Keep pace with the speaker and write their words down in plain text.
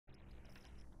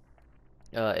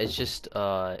It's just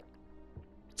I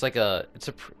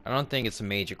don't think it's a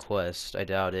major quest. I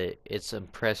doubt it. It's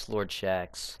Impress Lord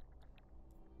Shaxx.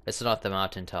 It's not the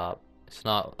mountaintop. It's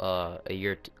not a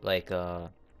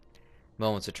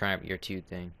Moments of Triumph year 2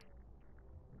 thing.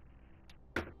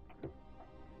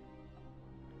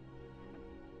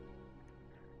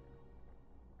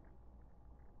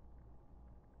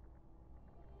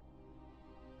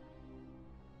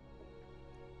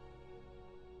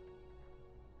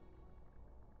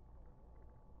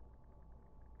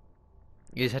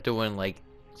 You just have to win like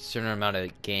a certain amount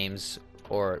of games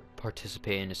or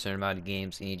participate in a certain amount of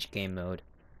games in each game mode.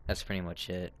 That's pretty much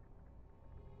it.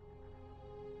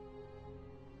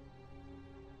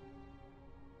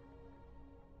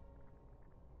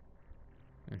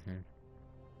 Mhm.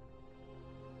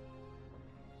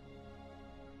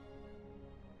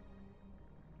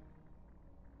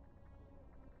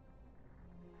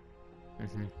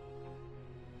 Mhm.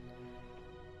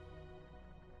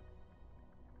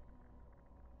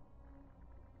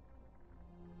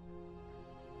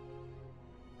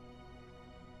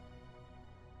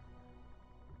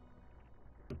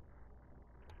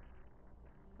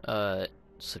 Uh,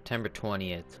 September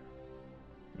 20th,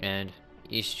 and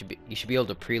you should be able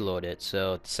to preload it.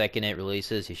 So the second it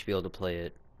releases, you should be able to play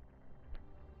it.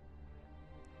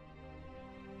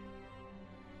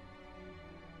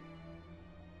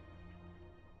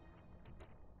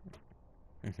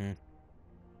 Mhm.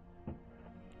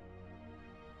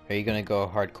 Are you gonna go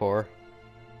hardcore?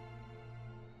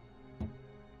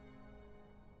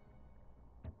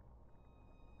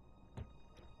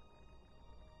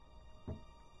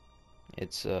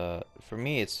 It's for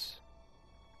me it's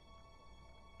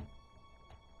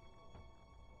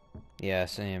yeah,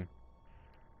 same.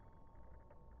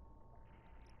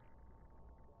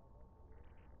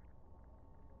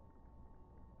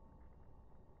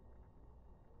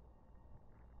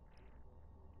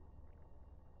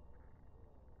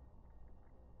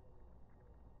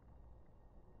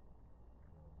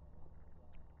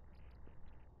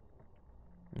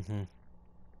 Mhm.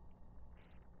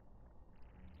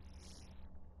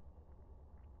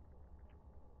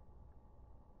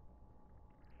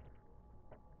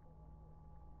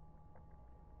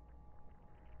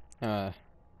 Uh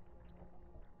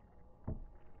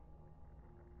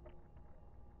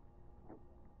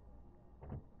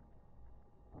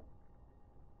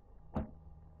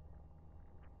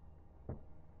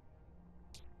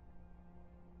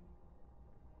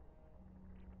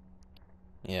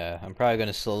yeah, I'm probably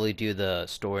gonna slowly do the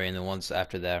story, and then once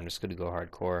after that, I'm just gonna go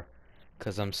hardcore,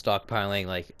 cause I'm stockpiling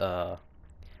like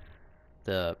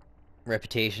the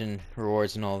reputation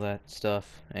rewards and all that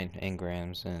stuff, and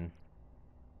engrams and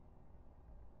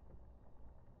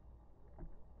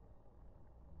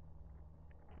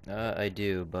I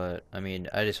do, but I mean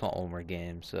I just want one more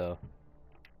game, so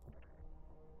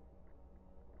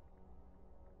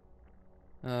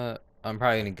uh I'm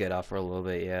probably gonna get off for a little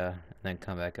bit, yeah, and then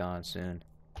come back on soon.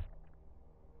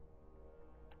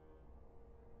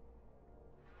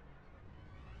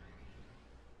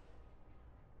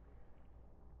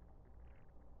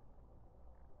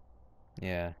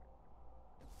 Yeah.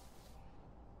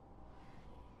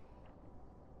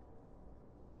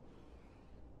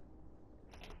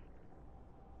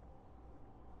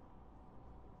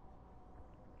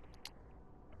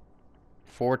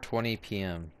 4:20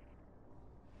 p.m.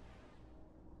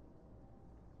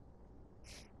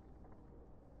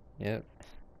 Yep.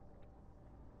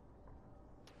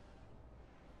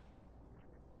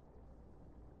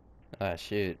 Ah,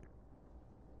 shoot.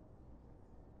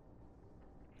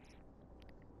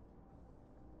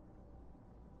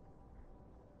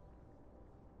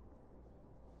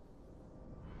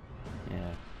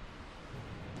 Yeah.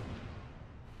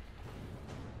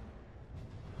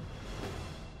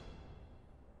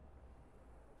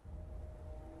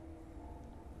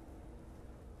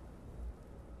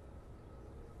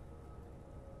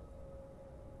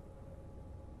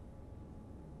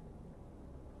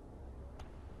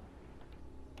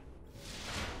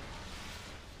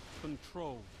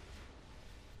 Control.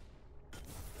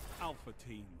 Alpha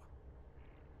Team.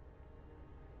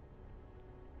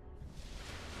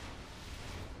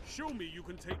 Show me you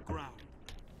can take ground.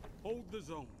 Hold the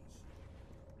zones.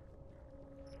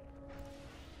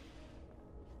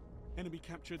 Enemy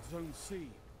captured Zone C.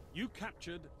 You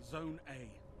captured Zone A.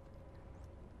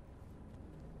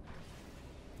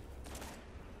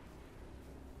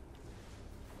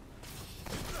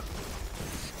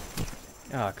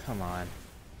 Oh, come on.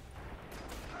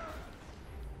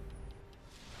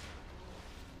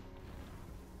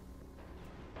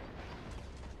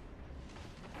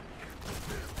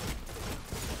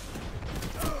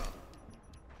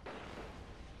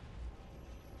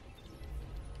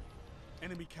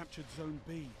 Enemy captured Zone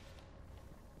B.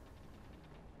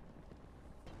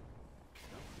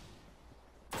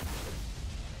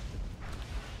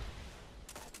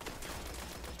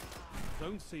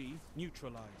 Zone C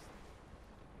neutralized.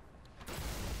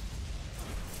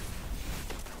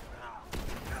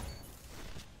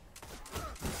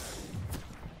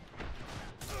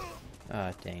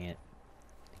 Ah, dang it.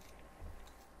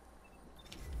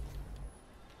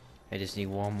 I just need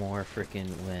one more freaking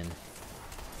win.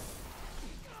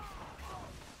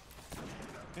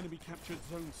 Enemy captured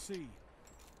Zone C.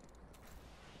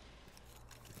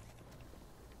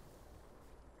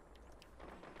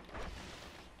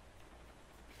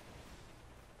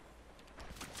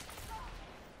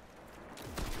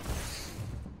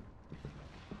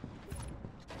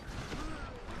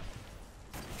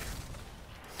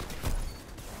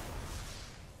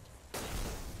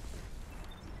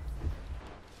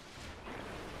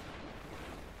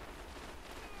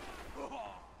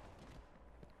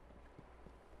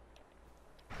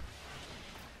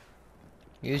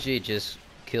 Usually it just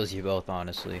kills you both,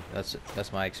 honestly.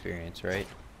 That's my experience, right?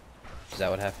 Is that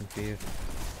what happened for you? 2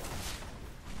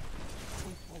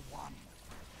 for 1.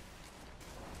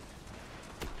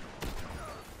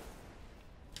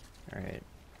 Alright.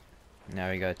 Now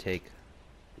we gotta take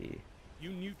the... You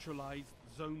neutralized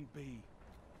Zone B.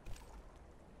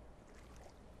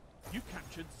 You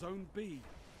captured Zone B.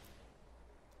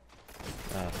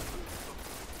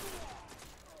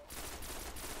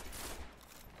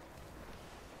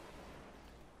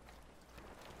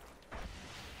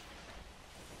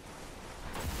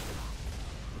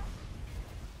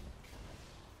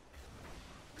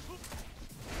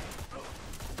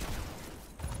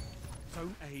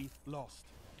 Zone A lost.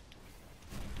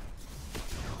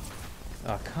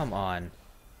 Oh, come on.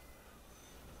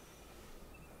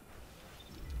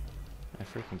 My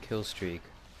freaking kill streak.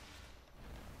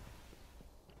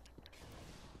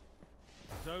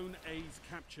 Zone A's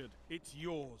captured. It's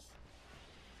yours.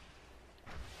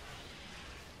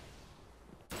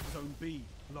 Zone B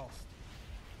lost.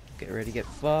 Get ready to get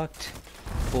fucked.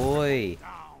 Boy.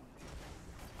 Down.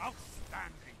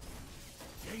 Outstanding.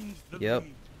 Gained the Yep.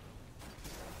 lead.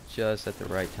 Just at the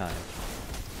right time.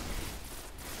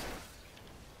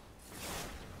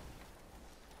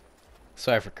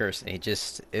 Sorry for cursing.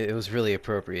 It was really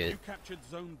appropriate. You captured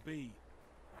Zone B.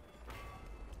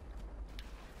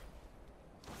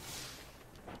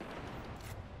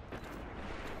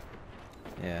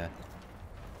 Yeah.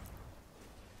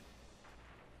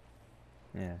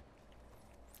 Yeah.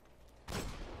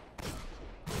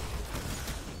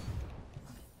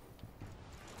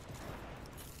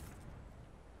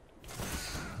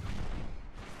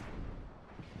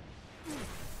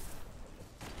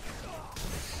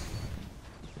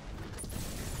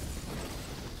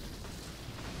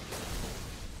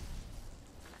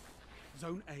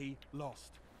 Zone A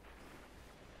lost.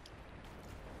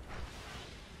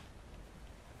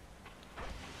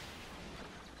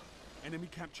 Enemy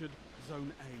captured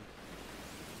Zone A.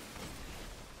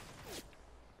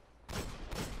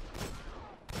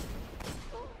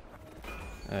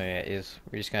 Oh yeah,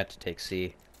 we're just gonna have to take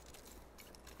C.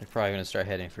 They're probably gonna start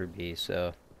heading for B,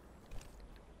 so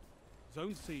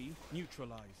Zone C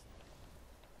neutralized.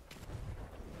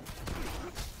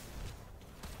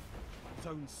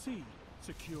 Zone C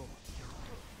secure.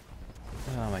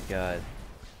 oh my god.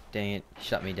 Dang it,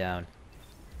 shut me down.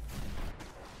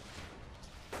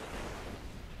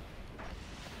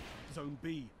 Zone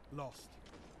B lost.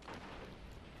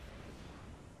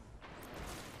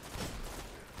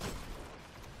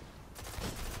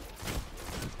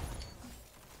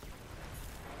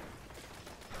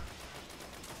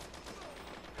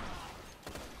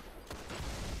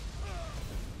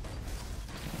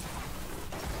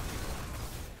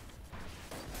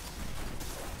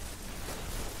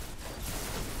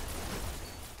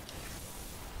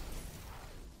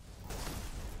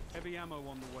 Heavy ammo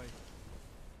on the way.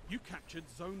 You captured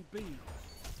Zone B.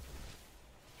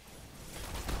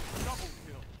 Double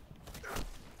kill.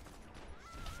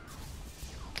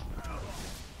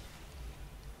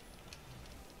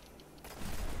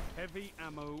 Heavy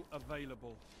ammo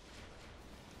available.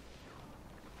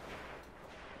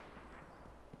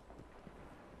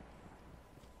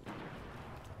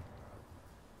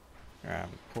 Alright,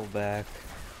 pull back.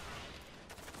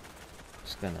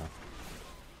 Just gonna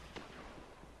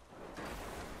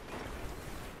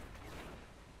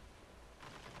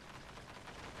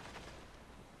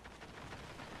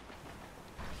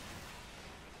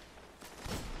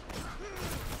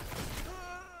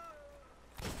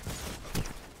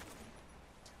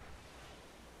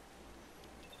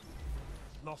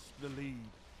Lost the lead.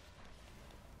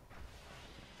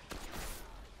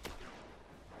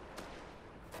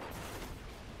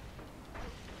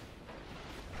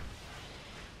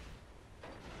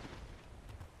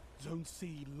 Zone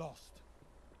C lost.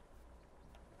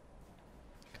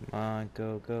 Come on,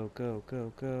 go, go, go,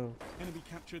 go, go. Enemy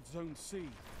captured Zone C.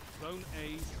 Zone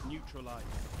A neutralized.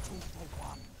 2 for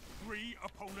 1. 3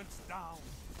 opponents down.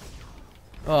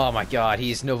 Oh my god,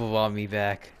 he's Nova Bombed me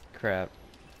back. Crap.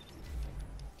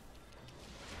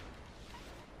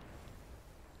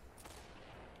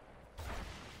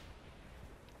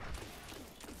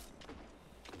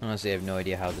 Honestly, I have no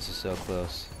idea how this is so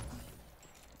close.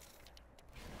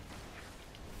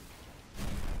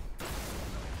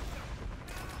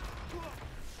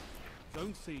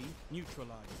 Zone C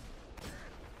neutralized.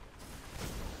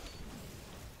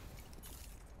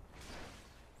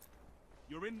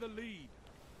 You're in the lead.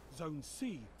 Zone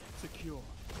C secure.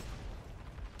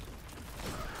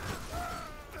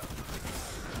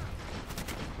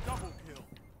 Double kill.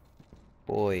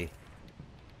 Boy.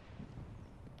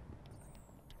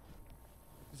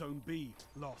 Zone B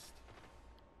lost.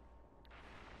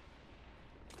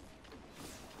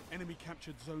 Enemy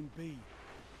captured Zone B.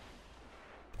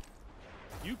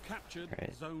 You captured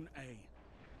Right. Zone A.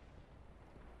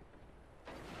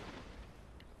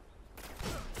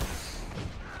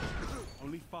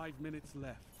 Only 5 minutes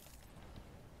left.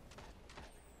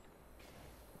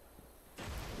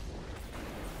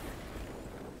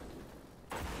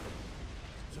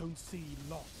 Zone C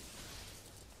lost.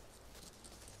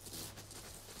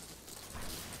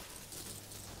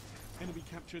 Enemy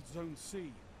captured Zone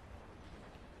C.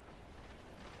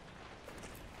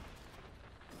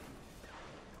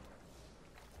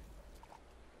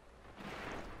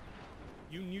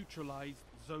 You neutralized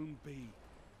Zone B.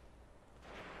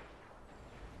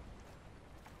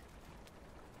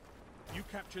 You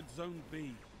captured Zone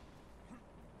B.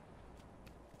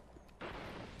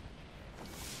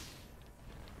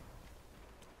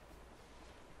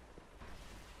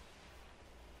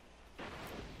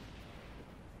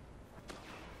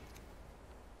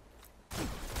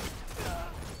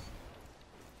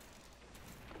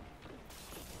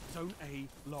 Zone A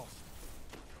lost.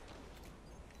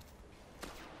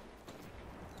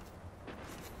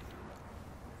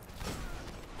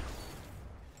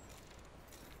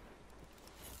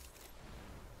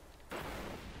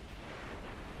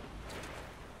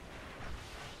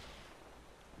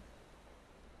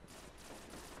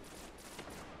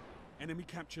 Enemy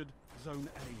captured Zone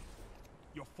A.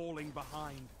 You're falling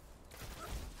behind.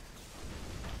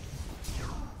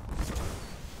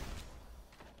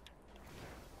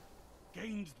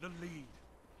 Gained the lead.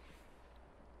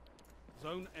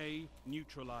 Zone A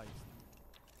neutralized.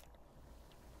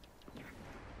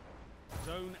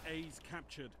 Zone A's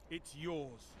captured. It's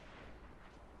yours.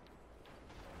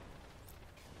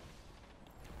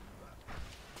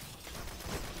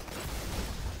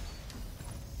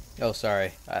 Oh,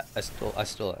 sorry. I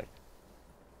stole it.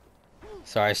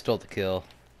 Sorry, I stole the kill.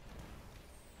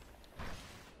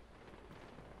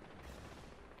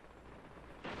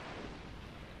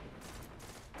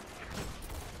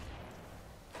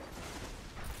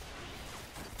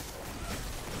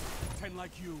 Ten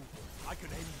like you, I could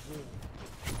end war.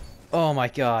 Oh my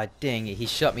god, dang it, he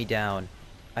shut me down.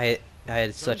 I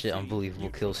had such an Zone C unbelievable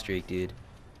kill neutralized. streak, dude.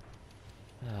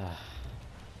 Ah.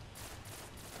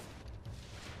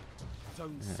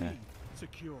 Zone C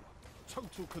secure.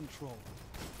 Total control.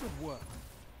 Good work.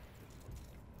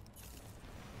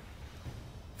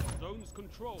 Zones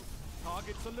controlled.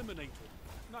 Targets eliminated.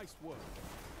 Nice work.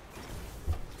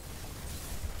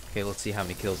 Okay, let's see how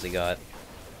many kills he got.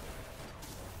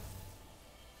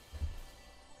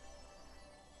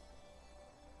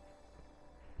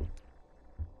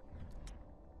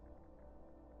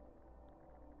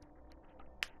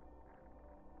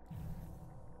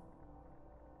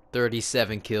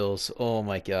 "37 kills. Oh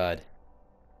my god.